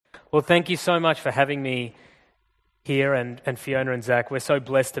Well, thank you so much for having me here, and Fiona and Zach. We're so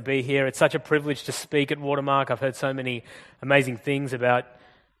blessed to be here. It's such a privilege to speak at Watermark. I've heard so many amazing things about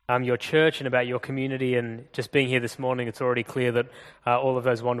your church and about your community, and just being here this morning, it's already clear that all of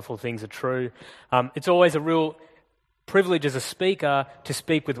those wonderful things are true. It's always a real privilege as a speaker to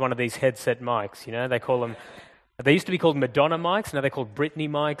speak with one of these headset mics. You know, they used to be called Madonna mics, now they're called Britney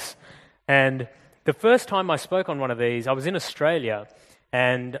mics. And the first time I spoke on one of these, I was in Australia,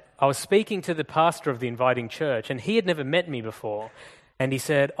 and I was speaking to the pastor of the inviting church, and he had never met me before. And he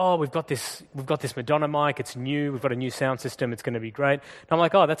said, "Oh, we've got this Madonna mic. It's new. We've got a new sound system. It's going to be great." And I'm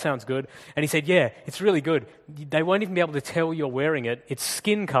like, "Oh, that sounds good." And he said, "Yeah, it's really good. They won't even be able to tell you're wearing it. It's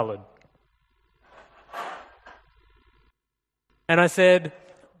skin colored." And I said,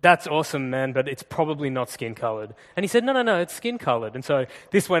 "That's awesome, man, but it's probably not skin colored." And he said, No, it's skin colored." And so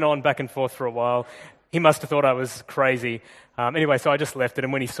this went on back and forth for a while. He must have thought I was crazy. Anyway, so I just left it,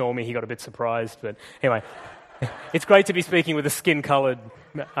 and when he saw me, he got a bit surprised. But anyway, it's great to be speaking with a skin-coloured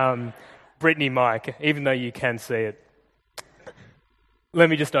Britney mic, even though you can see it. Let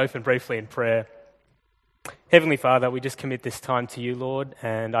me just open briefly in prayer. Heavenly Father, we just commit this time to you, Lord,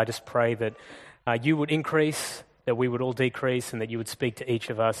 and I just pray that you would increase, that we would all decrease, and that you would speak to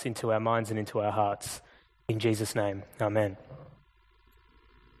each of us into our minds and into our hearts. In Jesus' name, amen.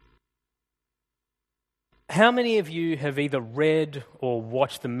 How many of you have either read or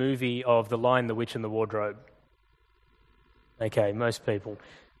watched the movie of The Lion, the Witch and the Wardrobe? Okay, most people.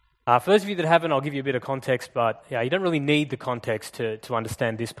 For those of you that haven't, I'll give you a bit of context, but you don't really need the context to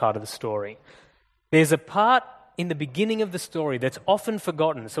understand this part of the story. There's a part in the beginning of the story that's often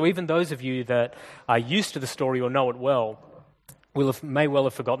forgotten, so even those of you that are used to the story or know it well may well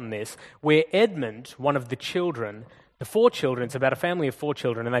have forgotten this, where Edmund, one of the children, the 4 children, it's about a family of 4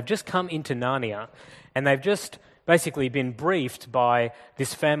 children, and they've just come into Narnia, and they've just basically been briefed by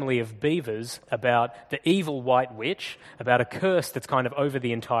this family of beavers about the evil White Witch, about a curse that's kind of over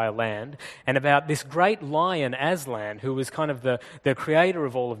the entire land, and about this great lion Aslan, who was kind of the creator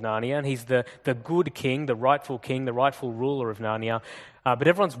of all of Narnia, and he's the good king, the rightful ruler of Narnia. But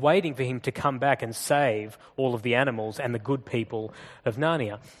everyone's waiting for him to come back and save all of the animals and the good people of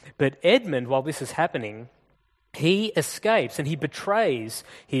Narnia. But Edmund, while this is happening, he escapes and he betrays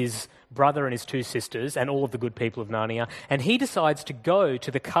his brother and his 2 sisters and all of the good people of Narnia, and he decides to go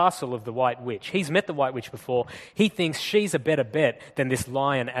to the castle of the White Witch. He's met the White Witch before. He thinks she's a better bet than this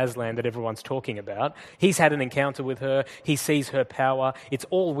lion Aslan that everyone's talking about. He's had an encounter with her. He sees her power. It's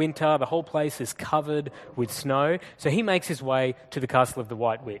all winter. The whole place is covered with snow. So he makes his way to the castle of the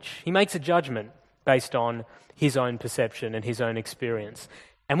White Witch. He makes a judgment based on his own perception and his own experience.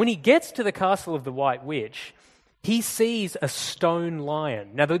 And when he gets to the castle of the White Witch, he sees a stone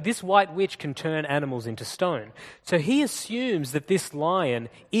lion. Now, this White Witch can turn animals into stone. So he assumes that this lion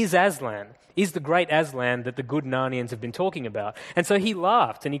is Aslan, is the great Aslan that the good Narnians have been talking about. And so he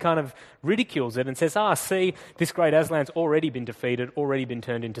laughed and he kind of ridicules it and says, see, this great Aslan's already been defeated, already been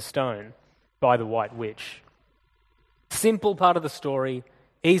turned into stone by the White Witch. Simple part of the story,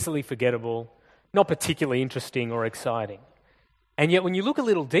 easily forgettable, not particularly interesting or exciting. And yet when you look a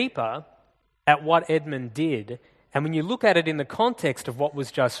little deeper at what Edmund did, and when you look at it in the context of what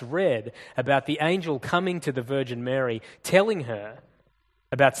was just read about the angel coming to the Virgin Mary, telling her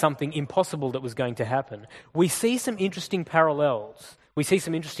about something impossible that was going to happen, we see some interesting parallels. We see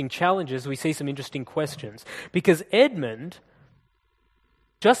some interesting challenges. We see some interesting questions. Because Edmund,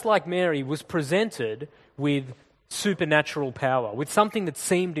 just like Mary, was presented with supernatural power, with something that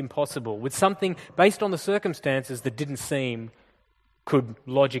seemed impossible, with something based on the circumstances that didn't seem could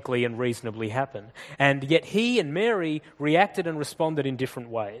logically and reasonably happen. And yet he and Mary reacted and responded in different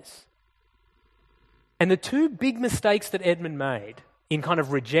ways. And the 2 big mistakes that Edmund made in kind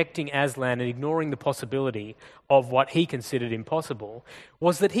of rejecting Aslan and ignoring the possibility of what he considered impossible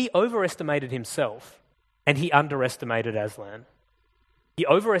was that he overestimated himself and he underestimated Aslan. He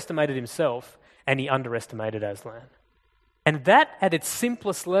overestimated himself and he underestimated Aslan. And that, at its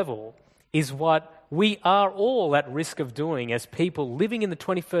simplest level, is what we are all at risk of doing as people living in the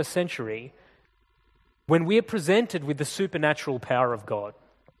 21st century when we are presented with the supernatural power of God,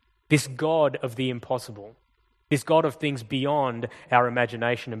 this God of the impossible, this God of things beyond our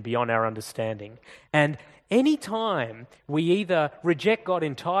imagination and beyond our understanding. And any time we either reject God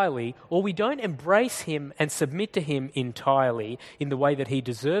entirely or we don't embrace him and submit to him entirely in the way that he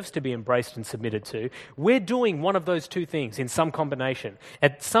deserves to be embraced and submitted to, we're doing one of those 2 things in some combination.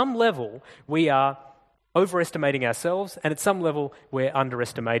 At some level, we are overestimating ourselves, and at some level, we're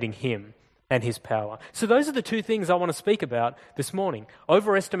underestimating him and his power. So those are the two things I want to speak about this morning: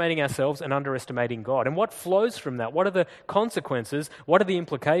 overestimating ourselves and underestimating God. And what flows from that? What are the consequences? What are the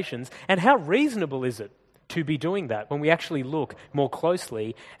implications? And how reasonable is it to be doing that when we actually look more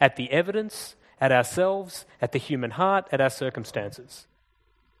closely at the evidence, at ourselves, at the human heart, at our circumstances?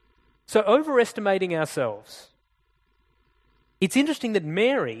 So overestimating ourselves. It's interesting that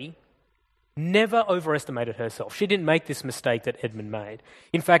Mary never overestimated herself. She didn't make this mistake that Edmund made.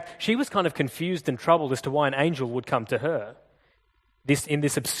 In fact, she was kind of confused and troubled as to why an angel would come to her. In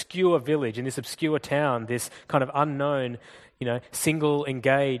this obscure village, in this obscure town, this kind of unknown, single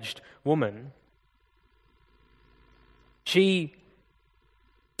engaged woman. She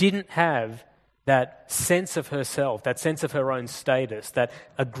didn't have that sense of herself, that sense of her own status, that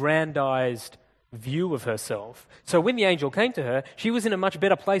aggrandized view of herself. So when the angel came to her, she was in a much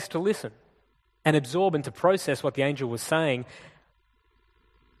better place to listen and absorb and to process what the angel was saying,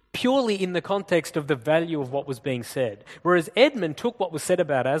 purely in the context of the value of what was being said. Whereas Edmund took what was said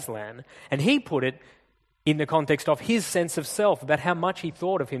about Aslan and he put it in the context of his sense of self, about how much he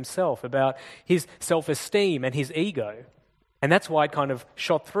thought of himself, about his self-esteem and his ego. And that's why it kind of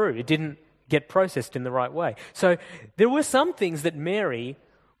shot through. It didn't get processed in the right way. So there were some things that Mary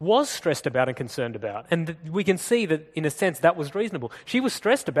was stressed about and concerned about. And we can see that, in a sense, that was reasonable. She was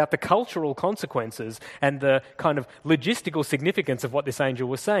stressed about the cultural consequences and the kind of logistical significance of what this angel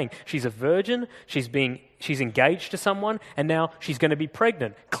was saying. She's a virgin, she's engaged to someone, and now she's going to be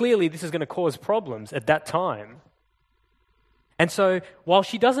pregnant. Clearly, this is going to cause problems at that time. And so, while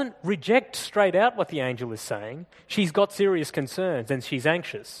she doesn't reject straight out what the angel is saying, she's got serious concerns and she's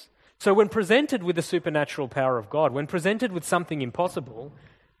anxious. So when presented with the supernatural power of God, when presented with something impossible,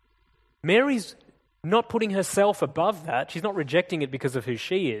 Mary's not putting herself above that. She's not rejecting it because of who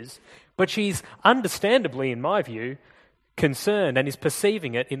she is, but she's understandably, in my view, concerned and is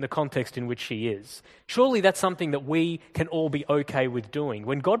perceiving it in the context in which she is. Surely that's something that we can all be okay with doing.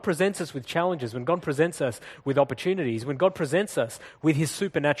 When God presents us with challenges, when God presents us with opportunities, when God presents us with his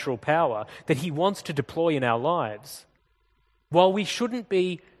supernatural power that he wants to deploy in our lives, while we shouldn't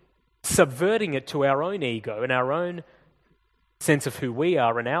be subverting it to our own ego and our own sense of who we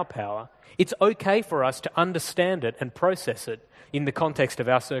are and our power, it's okay for us to understand it and process it in the context of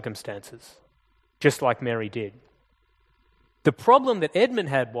our circumstances, just like Mary did. The problem that Edmund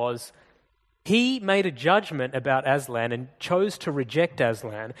had was he made a judgment about Aslan and chose to reject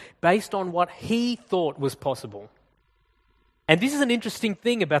Aslan based on what he thought was possible. And this is an interesting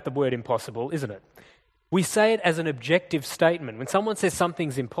thing about the word impossible, isn't it? We say it as an objective statement. When someone says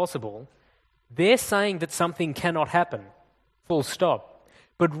something's impossible, they're saying that something cannot happen. Full stop.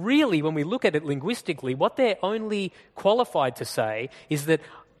 But really, when we look at it linguistically, what they're only qualified to say is that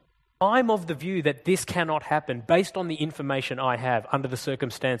I'm of the view that this cannot happen based on the information I have under the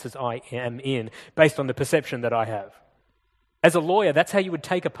circumstances I am in, based on the perception that I have. As a lawyer, that's how you would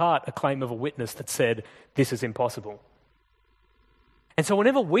take apart a claim of a witness that said, this is impossible. And so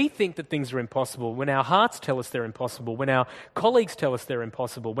whenever we think that things are impossible, when our hearts tell us they're impossible, when our colleagues tell us they're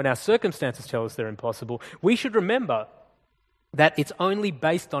impossible, when our circumstances tell us they're impossible, we should remember that it's only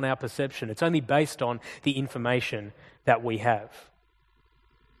based on our perception. It's only based on the information that we have.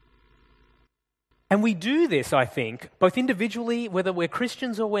 And we do this, I think, both individually, whether we're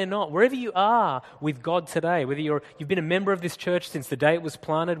Christians or we're not, wherever you are with God today, whether you've been a member of this church since the day it was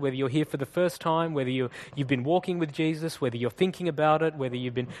planted, whether you're here for the first time, whether you've been walking with Jesus, whether you're thinking about it, whether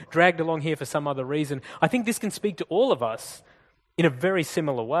you've been dragged along here for some other reason, I think this can speak to all of us in a very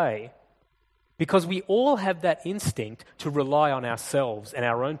similar way, because we all have that instinct to rely on ourselves and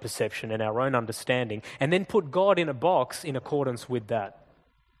our own perception and our own understanding, and then put God in a box in accordance with that.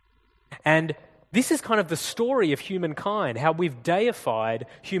 And this is kind of the story of humankind, how we've deified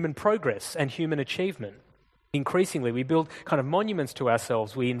human progress and human achievement. Increasingly, we build kind of monuments to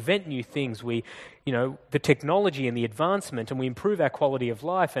ourselves. We invent new things. The technology and the advancement, and we improve our quality of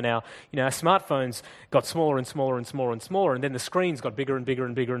life. And our smartphones got smaller and smaller and smaller and smaller, and then the screens got bigger and bigger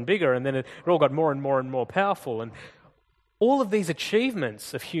and bigger and bigger, and then it all got more and more and more powerful. And all of these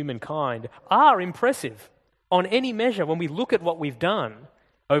achievements of humankind are impressive on any measure when we look at what we've done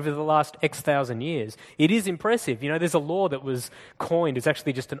over the last X thousand years. It is impressive. There's a law that was coined, it's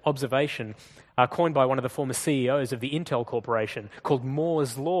actually just an observation, coined by one of the former CEOs of the Intel Corporation, called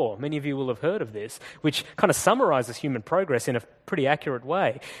Moore's Law. Many of you will have heard of this, which kind of summarizes human progress in a pretty accurate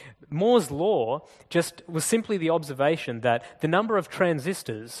way. Moore's Law just was simply the observation that the number of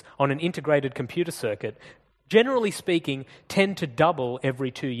transistors on an integrated computer circuit, generally speaking, tend to double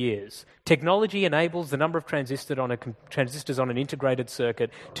every 2 years. Technology enables the number of transistors on an integrated circuit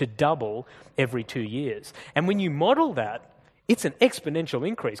to double every 2 years. And when you model that it's an exponential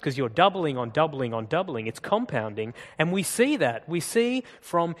increase because you're doubling on doubling on doubling. It's compounding. And we see that. We see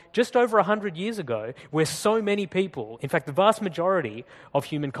from just over 100 years ago where so many people, in fact, the vast majority of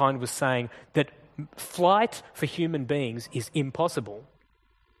humankind was saying that flight for human beings is impossible.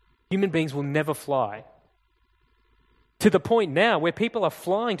 Human beings will never fly. To the point now where people are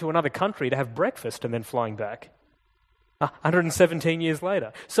flying to another country to have breakfast and then flying back 117 years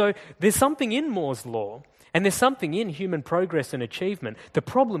later. So there's something in Moore's law. And there's something in human progress and achievement. The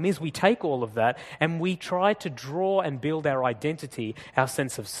problem is we take all of that and we try to draw and build our identity, our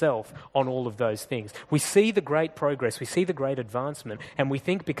sense of self, on all of those things. We see the great progress, we see the great advancement, and we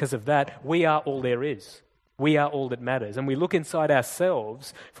think because of that, we are all there is. We are all that matters. And we look inside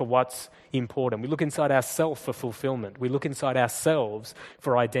ourselves for what's important. We look inside ourselves for fulfillment. We look inside ourselves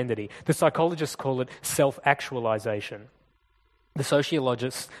for identity. The psychologists call it self-actualization. The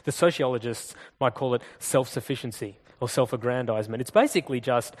sociologists might call it self-sufficiency or self-aggrandizement. It's basically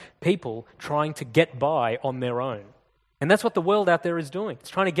just people trying to get by on their own. And that's what the world out there is doing. It's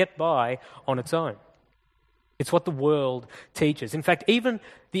trying to get by on its own. It's what the world teaches. In fact, even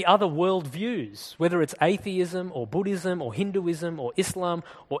the other world views, whether it's atheism or Buddhism or Hinduism or Islam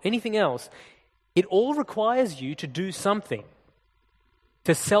or anything else, it all requires you to do something,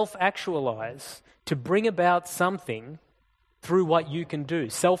 to self-actualize, to bring about something through what you can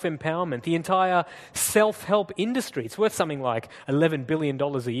do. Self-empowerment, the entire self-help industry. It's worth something like $11 billion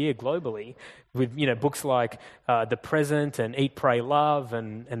a year globally with books like The Present and Eat, Pray, Love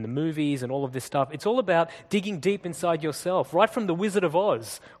and the movies and all of this stuff. It's all about digging deep inside yourself, right from The Wizard of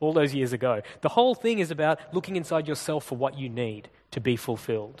Oz all those years ago. The whole thing is about looking inside yourself for what you need to be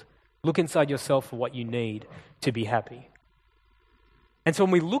fulfilled. Look inside yourself for what you need to be happy. And so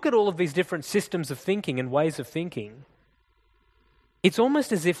when we look at all of these different systems of thinking and ways of thinking, it's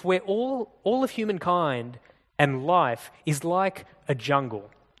almost as if we're all of humankind and life is like a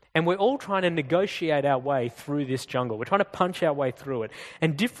jungle. And we're all trying to negotiate our way through this jungle. We're trying to punch our way through it.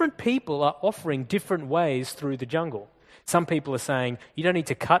 And different people are offering different ways through the jungle. Some people are saying, you don't need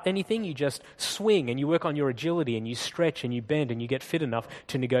to cut anything, you just swing and you work on your agility and you stretch and you bend and you get fit enough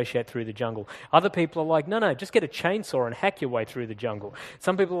to negotiate through the jungle. Other people are like, no, just get a chainsaw and hack your way through the jungle.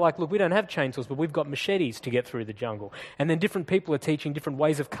 Some people are like, look, we don't have chainsaws, but we've got machetes to get through the jungle. And then different people are teaching different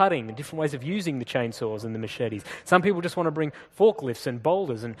ways of cutting and different ways of using the chainsaws and the machetes. Some people just want to bring forklifts and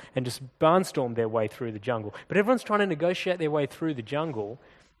boulders and just barnstorm their way through the jungle. But everyone's trying to negotiate their way through the jungle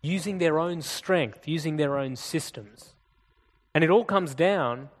using their own strength, using their own systems. And it all comes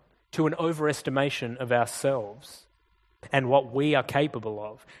down to an overestimation of ourselves and what we are capable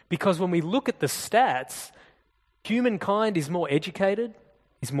of. Because when we look at the stats, humankind is more educated,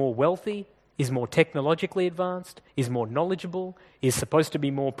 is more wealthy, is more technologically advanced, is more knowledgeable, is supposed to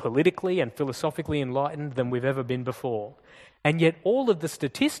be more politically and philosophically enlightened than we've ever been before. And yet all of the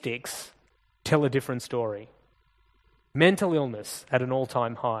statistics tell a different story. Mental illness at an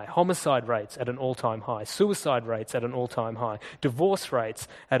all-time high, homicide rates at an all-time high, suicide rates at an all-time high, divorce rates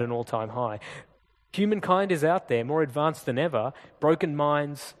at an all-time high. Humankind is out there, more advanced than ever, broken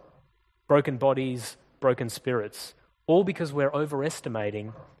minds, broken bodies, broken spirits, all because we're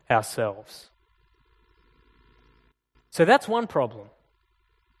overestimating ourselves. So that's one problem.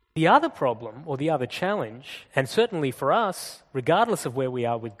 The other problem, or the other challenge, and certainly for us, regardless of where we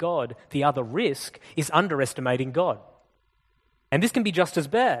are with God, the other risk is underestimating God. And this can be just as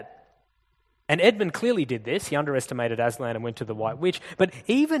bad. And Edmund clearly did this. He underestimated Aslan and went to the White Witch. But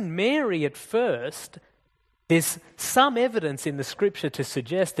even Mary at first, there's some evidence in the scripture to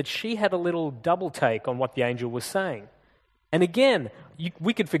suggest that she had a little double take on what the angel was saying. And again,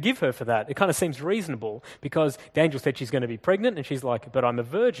 we could forgive her for that. It kind of seems reasonable because the angel said she's going to be pregnant and she's like, but I'm a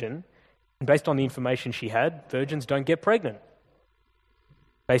virgin. And based on the information she had, virgins don't get pregnant.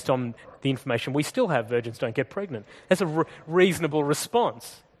 Based on the information we still have, virgins don't get pregnant. That's a reasonable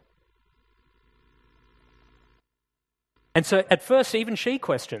response. And so at first, even she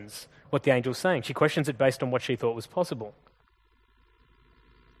questions what the angel's saying. She questions it based on what she thought was possible.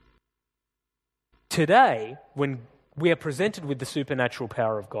 Today, when we are presented with the supernatural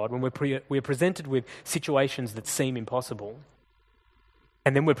power of God, when we are presented with situations that seem impossible,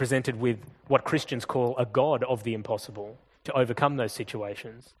 and then we're presented with what Christians call a God of the impossible, to overcome those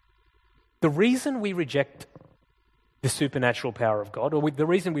situations. The reason we reject the supernatural power of God, or the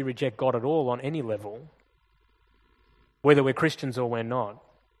reason we reject God at all on any level, whether we're Christians or we're not,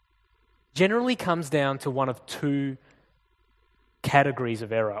 generally comes down to one of two categories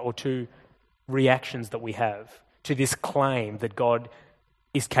of error, or two reactions that we have to this claim that God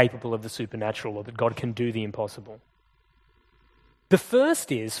is capable of the supernatural, or that God can do the impossible. The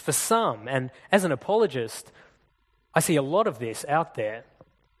first is, for some, and as an apologist, I see a lot of this out there,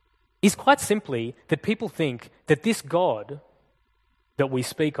 is quite simply that people think that this God that we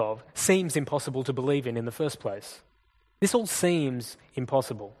speak of seems impossible to believe in the first place. This all seems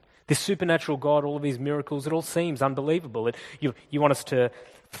impossible. This supernatural God, all of these miracles, it all seems unbelievable. You want us to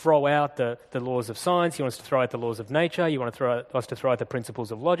throw out the laws of science, you want us to throw out the laws of nature, you want us to throw out the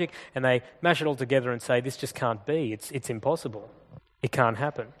principles of logic, and they mash it all together and say, this just can't be, it's impossible. It can't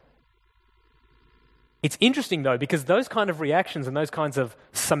happen. It's interesting, though, because those kind of reactions and those kinds of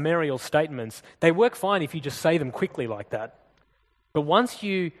summarial statements, they work fine if you just say them quickly like that. But once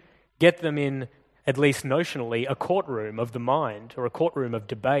you get them in, at least notionally, a courtroom of the mind, or a courtroom of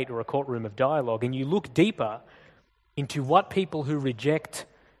debate, or a courtroom of dialogue, and you look deeper into what people who reject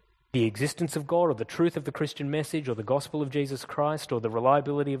the existence of God, or the truth of the Christian message, or the gospel of Jesus Christ, or the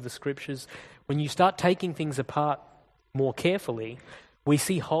reliability of the scriptures, when you start taking things apart more carefully, we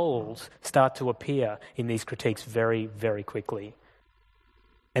see holes start to appear in these critiques very, very quickly.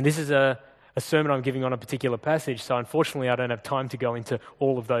 And this is a sermon I'm giving on a particular passage, so unfortunately I don't have time to go into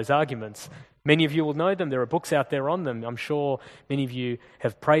all of those arguments. Many of you will know them. There are books out there on them. I'm sure many of you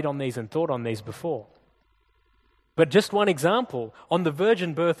have prayed on these and thought on these before. But just one example, on the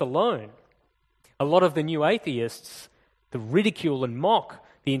virgin birth alone, a lot of the new atheists, they ridicule and mock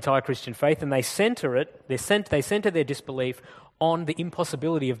the entire Christian faith, and they center their disbelief on the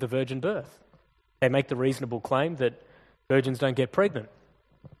impossibility of the virgin birth. They make the reasonable claim that virgins don't get pregnant.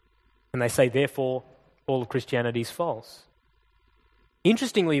 And they say, therefore, all of Christianity is false.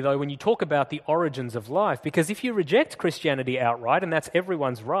 Interestingly, though, when you talk about the origins of life, because if you reject Christianity outright, and that's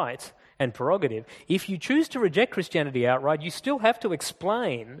everyone's right and prerogative, if you choose to reject Christianity outright, you still have to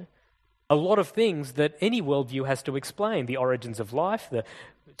explain a lot of things that any worldview has to explain. The origins of life, the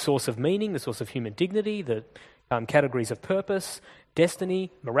source of meaning, the source of human dignity, the categories of purpose, destiny,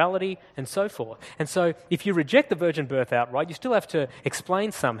 morality, and so forth. And so if you reject the virgin birth outright, you still have to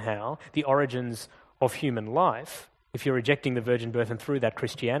explain somehow the origins of human life, if you're rejecting the virgin birth and through that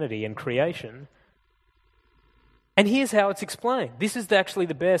Christianity and creation. And here's how it's explained. This is actually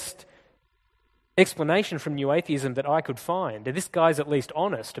the best explanation from New Atheism that I could find. And this guy's at least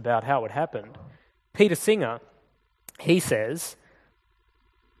honest about how it happened. Peter Singer, he says,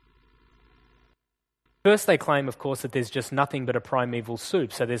 first they claim, of course, that there's just nothing but a primeval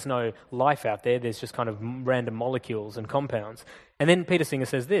soup, so there's no life out there, there's just kind of random molecules and compounds. And then Peter Singer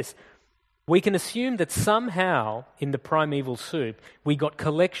says this, we can assume that somehow in the primeval soup we got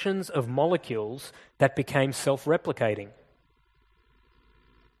collections of molecules that became self-replicating.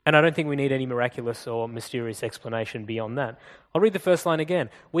 And I don't think we need any miraculous or mysterious explanation beyond that. I'll read the first line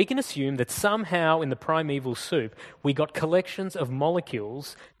again. We can assume that somehow in the primeval soup we got collections of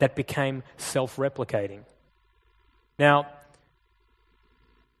molecules that became self-replicating. Now,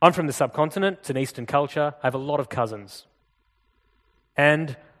 I'm from the subcontinent, it's an Eastern culture, I have a lot of cousins.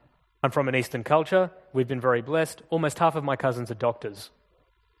 And I'm from an Eastern culture, we've been very blessed, almost half of my cousins are doctors.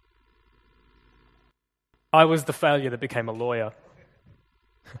 I was the failure that became a lawyer.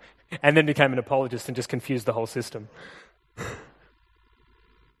 And then became an apologist and just confused the whole system.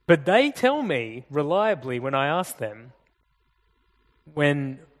 But they tell me reliably when I ask them,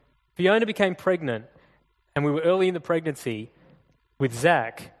 when Fiona became pregnant and we were early in the pregnancy with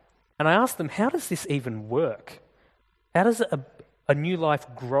Zach, and I asked them, how does this even work? How does a new life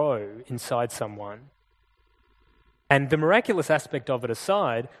grow inside someone? And the miraculous aspect of it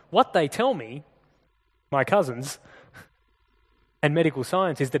aside, what they tell me, my cousins, and medical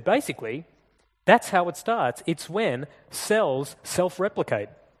science, is that basically that's how it starts. It's when cells self-replicate.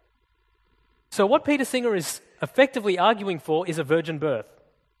 So what Peter Singer is effectively arguing for is a virgin birth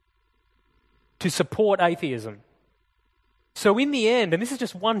to support atheism. So in the end, and this is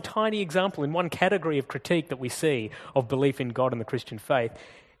just one tiny example in one category of critique that we see of belief in God and the Christian faith,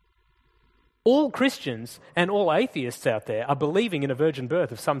 all Christians and all atheists out there are believing in a virgin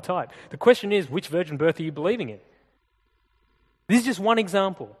birth of some type. The question is, which virgin birth are you believing in? This is just one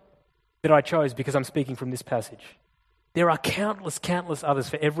example that I chose because I'm speaking from this passage. There are countless others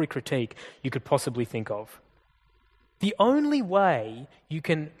for every critique you could possibly think of. The only way you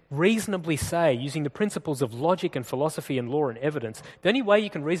can reasonably say, using the principles of logic and philosophy and law and evidence, the only way you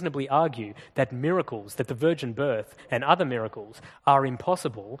can reasonably argue that miracles, that the virgin birth and other miracles are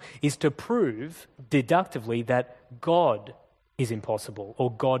impossible, is to prove deductively that God is impossible or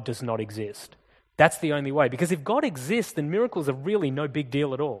God does not exist. That's the only way. Because if God exists, then miracles are really no big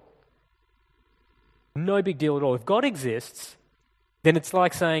deal at all. No big deal at all. If God exists, then it's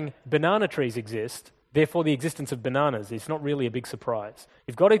like saying banana trees exist, therefore the existence of bananas is not really a big surprise.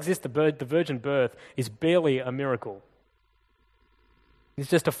 If God exists, the virgin birth is barely a miracle. It's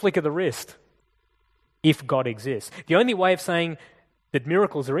just a flick of the wrist. if God exists. The only way of saying that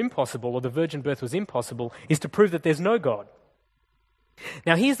miracles are impossible or the virgin birth was impossible is to prove that there's no God.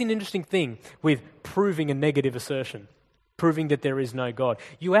 Now, here's an interesting thing with proving a negative assertion, proving that there is no God.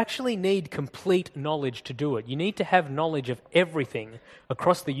 You actually need complete knowledge to do it. You need to have knowledge of everything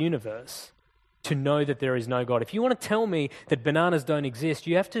across the universe to know that there is no God. If you want to tell me that bananas don't exist,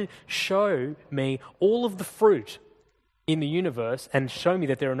 you have to show me all of the fruit in the universe and show me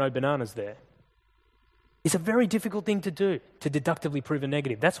that there are no bananas there. It's a very difficult thing to do, to deductively prove a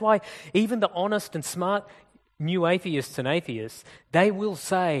negative. That's why even the honest and smart new atheists and atheists, they will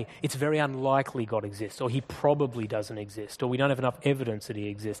say it's very unlikely God exists, or he probably doesn't exist, or we don't have enough evidence that he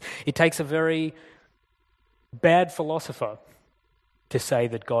exists. It takes a very bad philosopher to say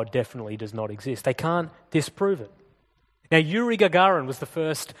that God definitely does not exist. They can't disprove it. Now, Yuri Gagarin was the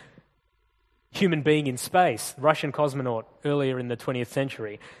first human being in space, Russian cosmonaut earlier in the 20th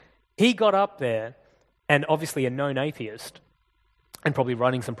century. He got up there, and obviously a known atheist, and probably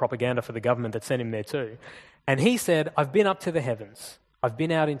running some propaganda for the government that sent him there too. And he said, I've been up to the heavens, I've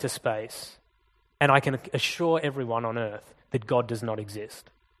been out into space, and I can assure everyone on earth that God does not exist.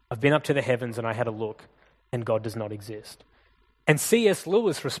 I've been up to the heavens and I had a look, and God does not exist. And C.S.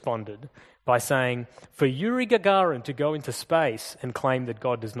 Lewis responded by saying, for Yuri Gagarin to go into space and claim that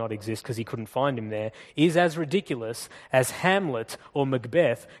God does not exist because he couldn't find him there is as ridiculous as Hamlet or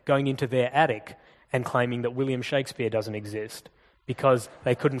Macbeth going into their attic and claiming that William Shakespeare doesn't exist because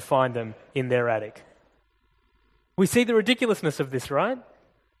they couldn't find them in their attic. We see the ridiculousness of this, right?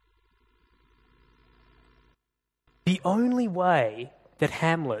 The only way that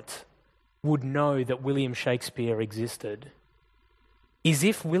Hamlet would know that William Shakespeare existed is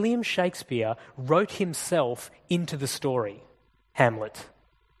if William Shakespeare wrote himself into the story, Hamlet.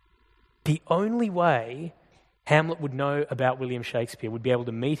 The only way Hamlet would know about William Shakespeare, would be able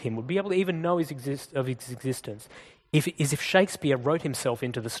to meet him, would be able to even know his existence, is if Shakespeare wrote himself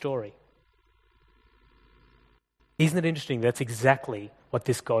into the story. Isn't it interesting? That's exactly what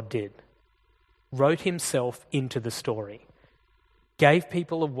this God did. Wrote himself into the story. Gave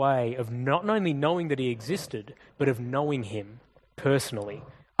people a way of not only knowing that he existed, but of knowing him personally,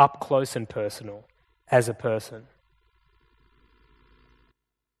 up close and personal, as a person.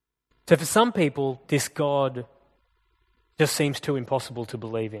 So for some people, this God just seems too impossible to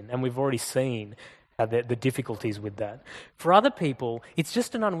believe in, and we've already seen the difficulties with that. For other people, it's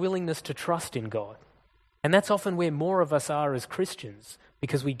just an unwillingness to trust in God. And that's often where more of us are as Christians,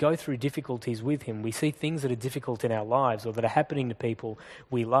 because we go through difficulties with him. We see things that are difficult in our lives or that are happening to people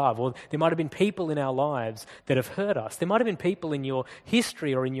we love. Or there might have been people in our lives that have hurt us. There might have been people in your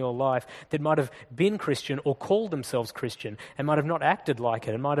history or in your life that might have been Christian or called themselves Christian and might have not acted like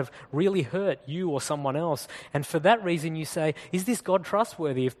it and might have really hurt you or someone else. And for that reason you say, is this God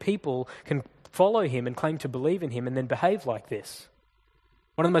trustworthy if people can follow him and claim to believe in him and then behave like this?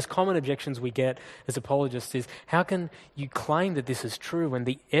 One of the most common objections we get as apologists is, how can you claim that this is true when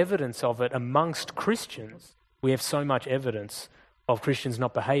the evidence of it amongst Christians, we have so much evidence of Christians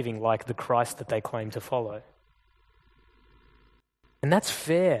not behaving like the Christ that they claim to follow? And that's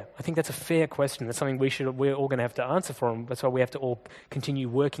fair. I think that's a fair question. That's something we're all going to have to answer for, and that's why we have to all continue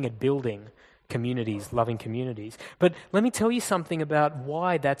working at building communities, loving communities. But let me tell you something about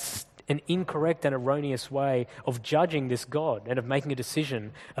why that's an incorrect and erroneous way of judging this God and of making a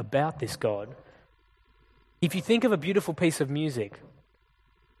decision about this God. If you think of a beautiful piece of music,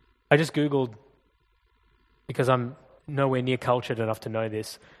 I just Googled, because I'm nowhere near cultured enough to know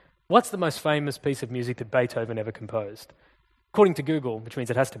this, what's the most famous piece of music that Beethoven ever composed? According to Google, which means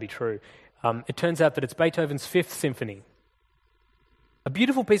it has to be true, it turns out that it's Beethoven's Fifth Symphony. A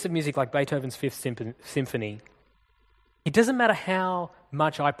beautiful piece of music like Beethoven's Fifth Symphony, it doesn't matter how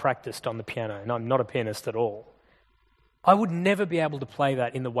much I practiced on the piano, and I'm not a pianist at all, I would never be able to play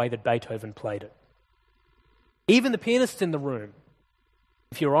that in the way that Beethoven played it. Even the pianists in the room,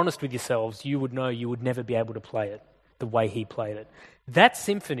 if you're honest with yourselves, you would know you would never be able to play it the way he played it. That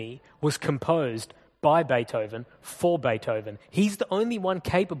symphony was composed by Beethoven for Beethoven. He's the only one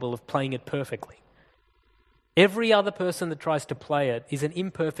capable of playing it perfectly. Every other person that tries to play it is an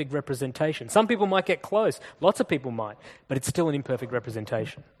imperfect representation. Some people might get close, lots of people might, but it's still an imperfect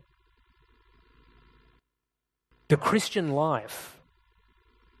representation. The Christian life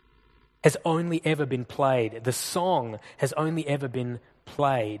has only ever been played, the song has only ever been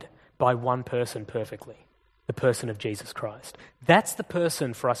played by one person perfectly, the person of Jesus Christ. That's the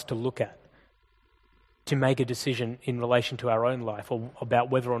person for us to look at, to make a decision in relation to our own life or about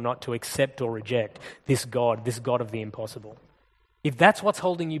whether or not to accept or reject this God of the impossible. If that's what's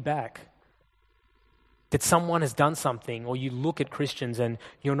holding you back, that someone has done something, or you look at Christians and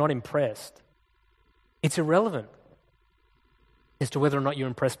you're not impressed, It's irrelevant as to whether or not you're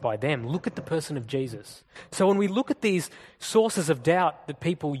impressed by them. Look at the person of Jesus. So when we look at these sources of doubt that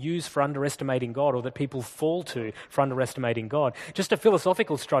people use for underestimating God, or that people fall to for underestimating God, just a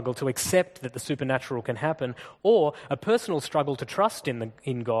philosophical struggle to accept that the supernatural can happen, or a personal struggle to trust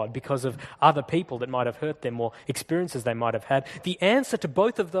in God because of other people that might have hurt them or experiences they might have had, the answer to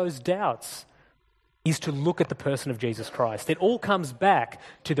both of those doubts is to look at the person of Jesus Christ. It all comes back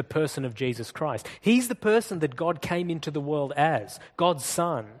to the person of Jesus Christ. He's the person that God came into the world as, God's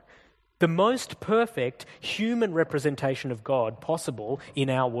Son, the most perfect human representation of God possible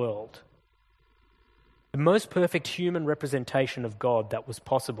in our world. The most perfect human representation of God that was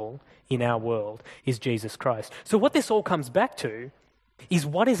possible in our world is Jesus Christ. So what this all comes back to is,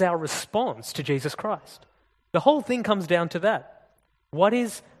 what is our response to Jesus Christ? The whole thing comes down to that. What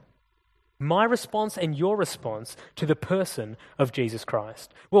is my response and your response to the person of Jesus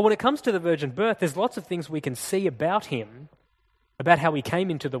Christ? Well, when it comes to the virgin birth, there's lots of things we can see about him, about how he came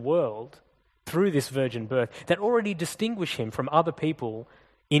into the world through this virgin birth, that already distinguish him from other people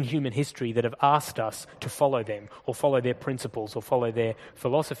in human history that have asked us to follow them, or follow their principles, or follow their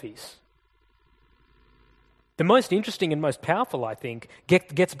philosophies. The most interesting and most powerful, I think,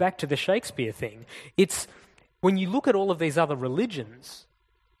 gets back to the Shakespeare thing. It's when you look at all of these other religions,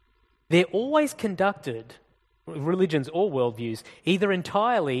 they're always conducted, religions or worldviews, either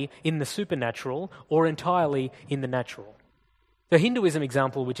entirely in the supernatural or entirely in the natural. The Hinduism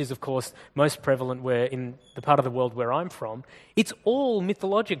example, which is of course most prevalent where in the part of the world where I'm from, it's all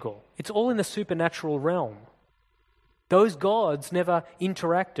mythological. It's all in the supernatural realm. Those gods never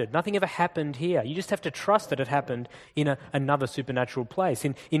interacted. Nothing ever happened here. You just have to trust that it happened in another supernatural place.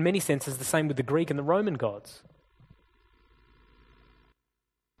 In many senses, the same with the Greek and the Roman gods.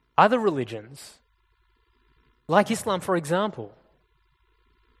 Other religions, like Islam, for example,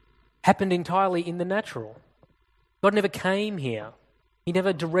 happened entirely in the natural. God never came here. He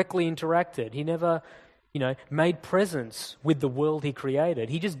never directly interacted. He never, made presence with the world he created.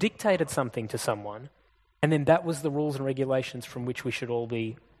 He just dictated something to someone, and then that was the rules and regulations from which we should all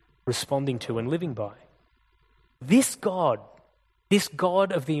be responding to and living by. This God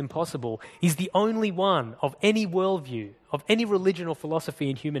of the impossible, is the only one of any worldview, of any religion or philosophy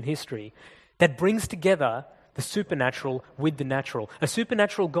in human history, that brings together the supernatural with the natural. A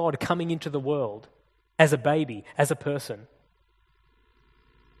supernatural God coming into the world as a baby, as a person.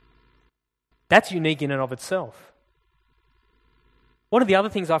 That's unique in and of itself. One of the other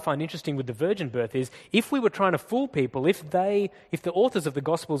things I find interesting with the virgin birth is, if we were trying to fool people, if the authors of the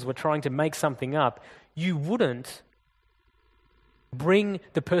Gospels were trying to make something up, you wouldn't bring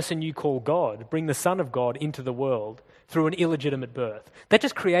the person you call God, bring the Son of God into the world through an illegitimate birth. That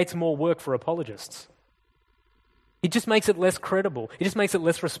just creates more work for apologists. It just makes it less credible. It just makes it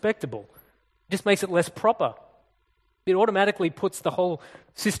less respectable. It just makes it less proper. It automatically puts the whole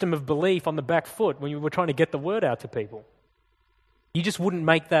system of belief on the back foot when you were trying to get the word out to people. You just wouldn't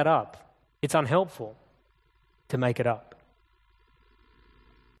make that up. It's unhelpful to make it up.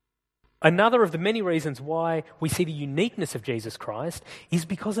 Another of the many reasons why we see the uniqueness of Jesus Christ is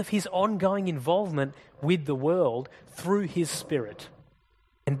because of his ongoing involvement with the world through his Spirit.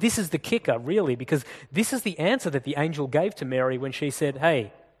 And this is the kicker, really, because this is the answer that the angel gave to Mary when she said,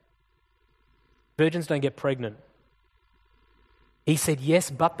 "Hey, virgins don't get pregnant." He said,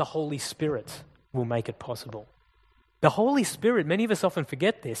 "Yes, but the Holy Spirit will make it possible." The Holy Spirit, many of us often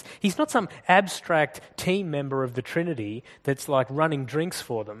forget this. He's not some abstract team member of the Trinity that's like running drinks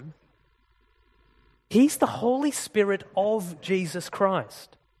for them. He's the Holy Spirit of Jesus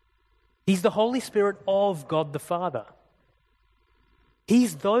Christ. He's the Holy Spirit of God the Father.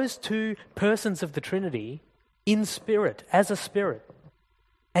 He's those two persons of the Trinity in spirit, as a spirit.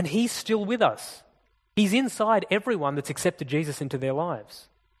 And he's still with us. He's inside everyone that's accepted Jesus into their lives.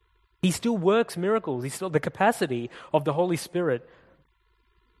 He still works miracles. He's still the capacity of the Holy Spirit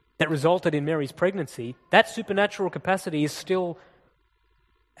that resulted in Mary's pregnancy. That supernatural capacity is still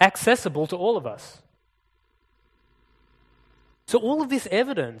accessible to all of us. So all of this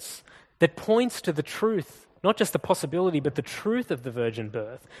evidence that points to the truth, not just the possibility, but the truth of the virgin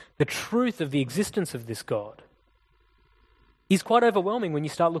birth, the truth of the existence of this God, is quite overwhelming when you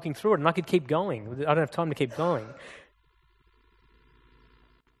start looking through it. And I could keep going. I don't have time to keep going.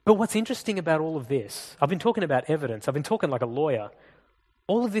 But what's interesting about all of this, I've been talking about evidence, I've been talking like a lawyer.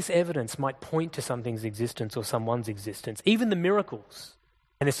 All of this evidence might point to something's existence or someone's existence, even the miracles.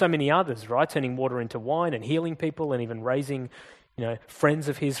 And there's so many others, right? Turning water into wine and healing people and even raising, friends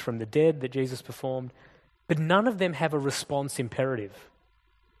of his from the dead that Jesus performed. But none of them have a response imperative.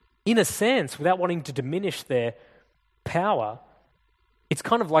 In a sense, without wanting to diminish their power, it's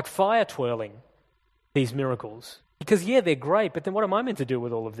kind of like fire twirling. these miracles? Because, yeah, they're great, but then what am I meant to do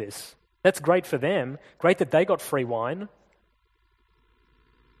with all of this? That's great for them. Great that they got free wine.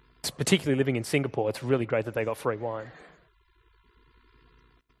 It's particularly living in Singapore, it's really great that they got free wine.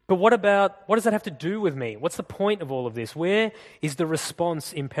 But what does that have to do with me? What's the point of all of this? Where is the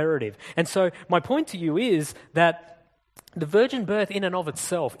response imperative? And so my point to you is that the virgin birth in and of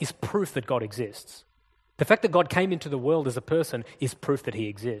itself is proof that God exists. The fact that God came into the world as a person is proof that he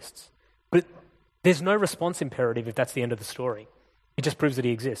exists. But there's no response imperative if that's the end of the story. It just proves that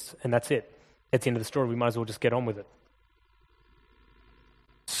he exists, and that's it. That's the end of the story. We might as well just get on with it.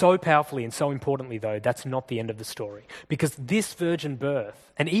 So powerfully and so importantly, though, that's not the end of the story. Because this virgin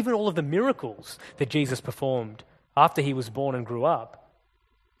birth, and even all of the miracles that Jesus performed after he was born and grew up,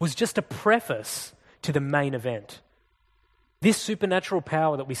 was just a preface to the main event. This supernatural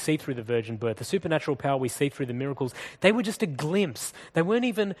power that we see through the virgin birth, the supernatural power we see through the miracles, they were just a glimpse. They weren't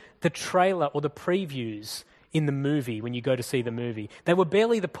even the trailer or the previews in the movie when you go to see the movie. They were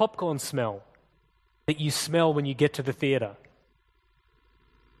barely the popcorn smell that you smell when you get to the theatre.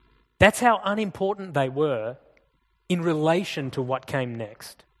 That's how unimportant they were in relation to what came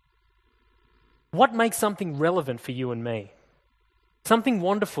next. What makes something relevant for you and me? Something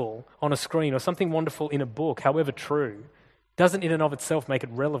wonderful on a screen or something wonderful in a book, however true, doesn't in and of itself make it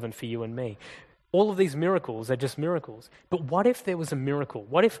relevant for you and me. All of these miracles are just miracles. But what if there was a miracle?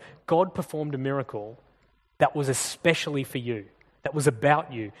 What if God performed a miracle that was especially for you, that was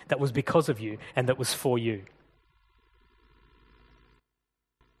about you, that was because of you, and that was for you?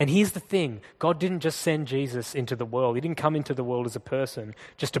 And here's the thing, God didn't just send Jesus into the world. He didn't come into the world as a person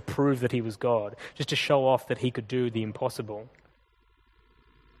just to prove that he was God, just to show off that he could do the impossible.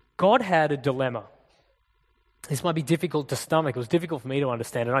 God had a dilemma. This might be difficult to stomach. It was difficult for me to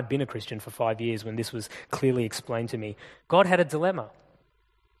understand, and I'd been a Christian for 5 years when this was clearly explained to me. God had a dilemma.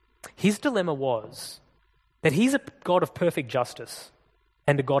 His dilemma was that he's a God of perfect justice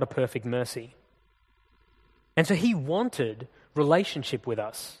and a God of perfect mercy. And so he wanted relationship with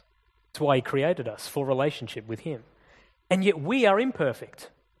us. That's why he created us, for relationship with him. And yet we are imperfect,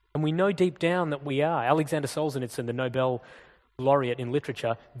 and we know deep down that we are. Alexander Solzhenitsyn, the Nobel laureate in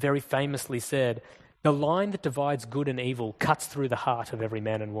literature, very famously said, "The line that divides good and evil cuts through the heart of every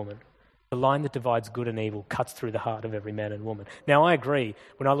man and woman." The line that divides good and evil cuts through the heart of every man and woman. Now, I agree.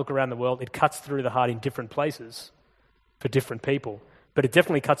 When I look around the world, it cuts through the heart in different places for different people. But it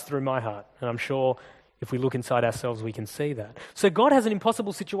definitely cuts through my heart. And I'm sure if we look inside ourselves, we can see that. So God has an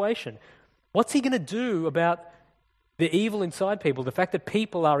impossible situation. What's he going to do about the evil inside people? The fact that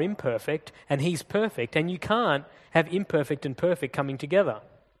people are imperfect and he's perfect, and you can't have imperfect and perfect coming together.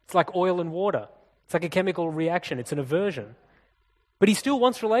 It's like oil and water. It's like a chemical reaction. It's an aversion. But he still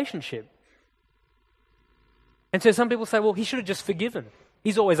wants relationship. And so some people say, well, he should have just forgiven.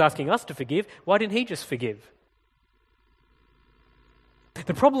 He's always asking us to forgive. Why didn't he just forgive?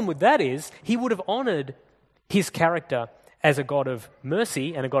 The problem with that is he would have honored his character as a God of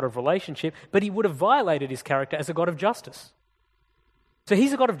mercy and a God of relationship, but he would have violated his character as a God of justice. So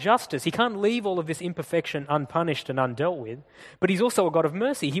he's a God of justice. He can't leave all of this imperfection unpunished and undealt with, but he's also a God of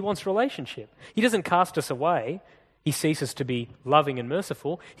mercy. He wants relationship. He doesn't cast us away. He ceases to be loving and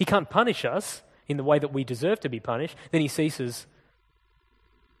merciful. He can't punish us in the way that we deserve to be punished. Then he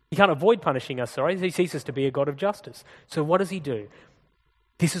can't avoid punishing us, he ceases to be a God of justice. So what does he do?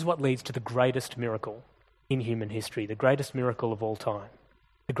 This is what leads to the greatest miracle in human history, the greatest miracle of all time,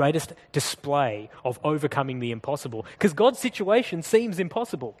 the greatest display of overcoming the impossible. Because God's situation seems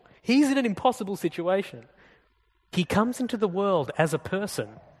impossible. He's in an impossible situation. He comes into the world as a person,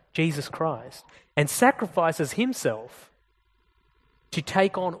 Jesus Christ, and sacrifices himself to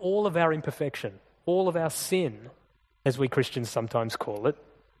take on all of our imperfection, all of our sin, as we Christians sometimes call it,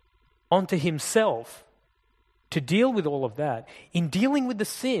 onto himself to deal with all of that. In dealing with the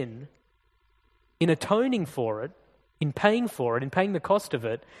sin, in atoning for it, in paying for it, in paying the cost of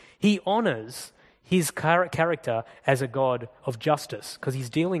it, he honors his character as a God of justice because he's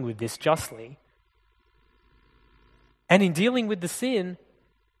dealing with this justly. And in dealing with the sin,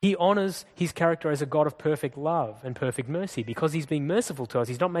 he honors his character as a God of perfect love and perfect mercy because he's being merciful to us.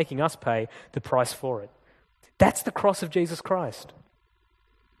 He's not making us pay the price for it. That's the cross of Jesus Christ.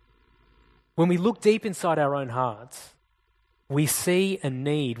 When we look deep inside our own hearts, we see a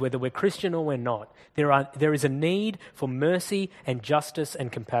need, whether we're Christian or we're not. There is a need for mercy and justice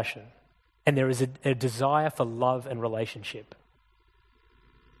and compassion. And there is a desire for love and relationship.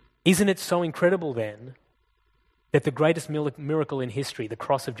 Isn't it so incredible then that the greatest miracle in history, the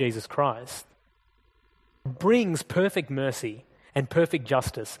cross of Jesus Christ, brings perfect mercy and perfect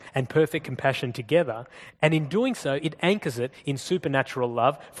justice and perfect compassion together, and in doing so, it anchors it in supernatural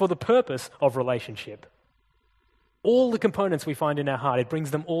love for the purpose of relationship. All the components we find in our heart, it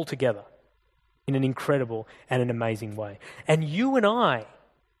brings them all together in an incredible and an amazing way. And you and I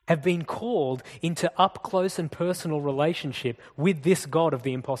have been called into up close and personal relationship with this God of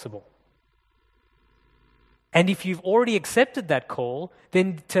the impossible. And if you've already accepted that call,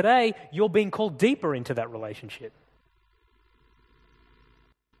 then today you're being called deeper into that relationship.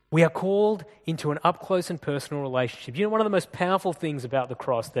 We are called into an up-close and personal relationship. You know, one of the most powerful things about the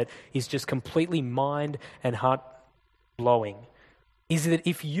cross that is just completely mind and heart-blowing is that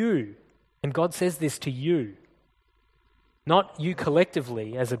if you, and God says this to you, not you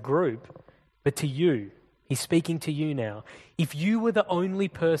collectively as a group, but to you, He's speaking to you now. If you were the only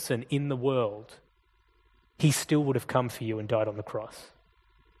person in the world, He still would have come for you and died on the cross.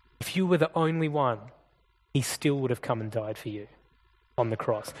 If you were the only one, He still would have come and died for you on the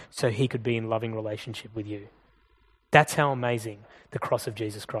cross so He could be in loving relationship with you. That's how amazing the cross of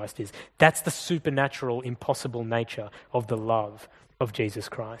Jesus Christ is. That's the supernatural, impossible nature of the love of Jesus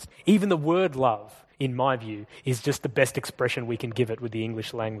Christ. Even the word love, in my view, is just the best expression we can give it with the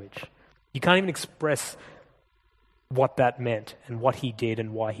English language. You can't even express what that meant and what He did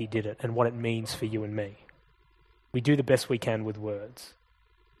and why He did it and what it means for you and me. We do the best we can with words.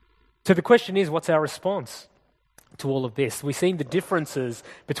 So the question is, what's our response to all of this? We've seen the differences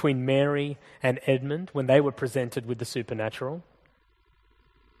between Mary and Edmund when they were presented with the supernatural.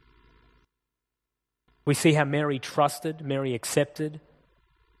 We see how Mary trusted, Mary accepted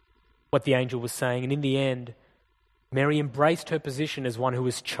what the angel was saying, and in the end, Mary embraced her position as one who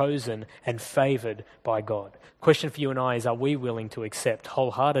was chosen and favoured by God. Question for you and I is, are we willing to accept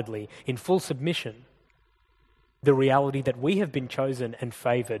wholeheartedly, in full submission, the reality that we have been chosen and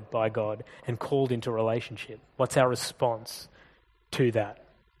favoured by God and called into relationship? What's our response to that?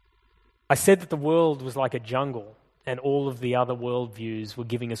 I said that the world was like a jungle and all of the other worldviews were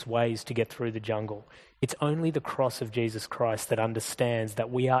giving us ways to get through the jungle. It's only the cross of Jesus Christ that understands that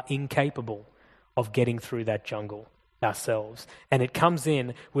we are incapable of getting through that jungle ourselves. And it comes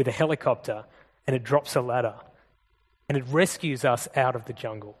in with a helicopter and it drops a ladder and it rescues us out of the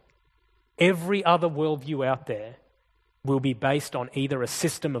jungle. Every other worldview out there will be based on either a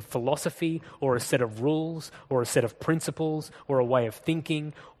system of philosophy or a set of rules or a set of principles or a way of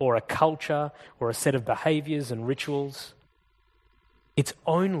thinking or a culture or a set of behaviors and rituals. It's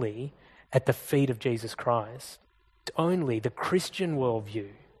only at the feet of Jesus Christ. It's only the Christian worldview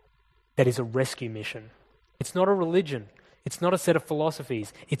that is a rescue mission. It's not a religion. It's not a set of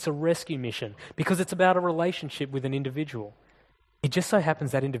philosophies. It's a rescue mission because it's about a relationship with an individual. It just so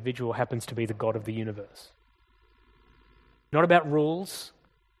happens that individual happens to be the God of the universe. Not about rules,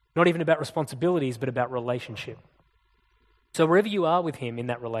 not even about responsibilities, but about relationship. So wherever you are with Him in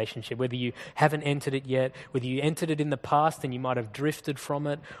that relationship, whether you haven't entered it yet, whether you entered it in the past and you might have drifted from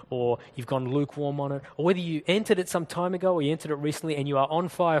it, or you've gone lukewarm on it, or whether you entered it some time ago or you entered it recently and you are on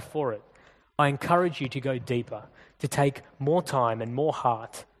fire for it, I encourage you to go deeper, to take more time and more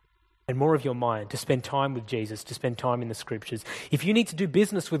heart and more of your mind, to spend time with Jesus, to spend time in the Scriptures. If you need to do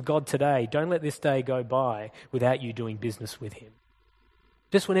business with God today, don't let this day go by without you doing business with Him.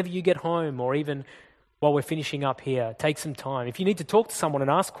 Just whenever you get home or even while we're finishing up here, take some time. If you need to talk to someone and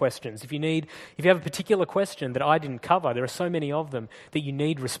ask questions, if you have a particular question that I didn't cover, there are so many of them that you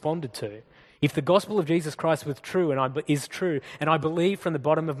need responded to. If the gospel of Jesus Christ was true is true, and I believe from the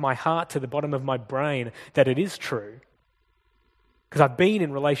bottom of my heart to the bottom of my brain that it is true, because I've been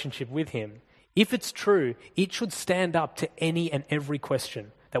in relationship with Him, if it's true, it should stand up to any and every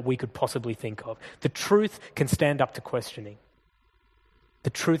question that we could possibly think of. The truth can stand up to questioning. The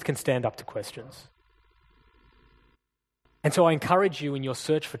truth can stand up to questions. And so I encourage you in your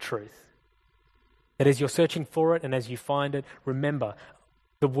search for truth, that as you're searching for it and as you find it, remember,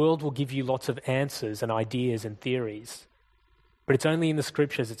 the world will give you lots of answers and ideas and theories. But it's only in the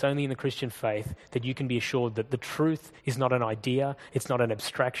Scriptures, it's only in the Christian faith that you can be assured that the truth is not an idea, it's not an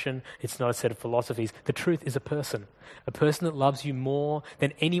abstraction, it's not a set of philosophies. The truth is a person that loves you more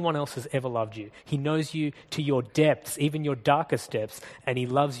than anyone else has ever loved you. He knows you to your depths, even your darkest depths, and He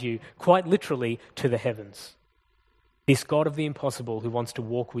loves you quite literally to the heavens. This God of the impossible who wants to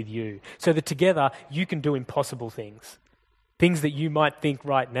walk with you so that together you can do impossible things. Things that you might think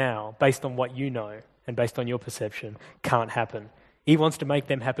right now, based on what you know and based on your perception, can't happen. He wants to make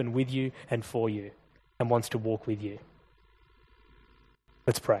them happen with you and for you and wants to walk with you.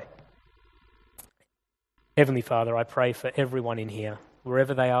 Let's pray. Heavenly Father, I pray for everyone in here,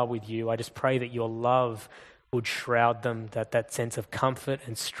 wherever they are with you. I just pray that your love would shroud them, that sense of comfort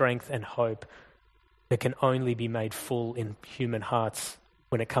and strength and hope that can only be made full in human hearts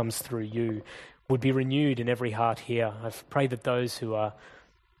when it comes through you would be renewed in every heart here. I pray that those who are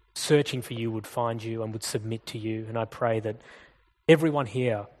searching for you would find you and would submit to you. And I pray that everyone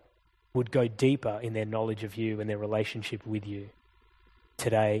here would go deeper in their knowledge of you and their relationship with you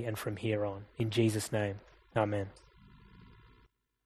today and from here on. In Jesus' name, amen.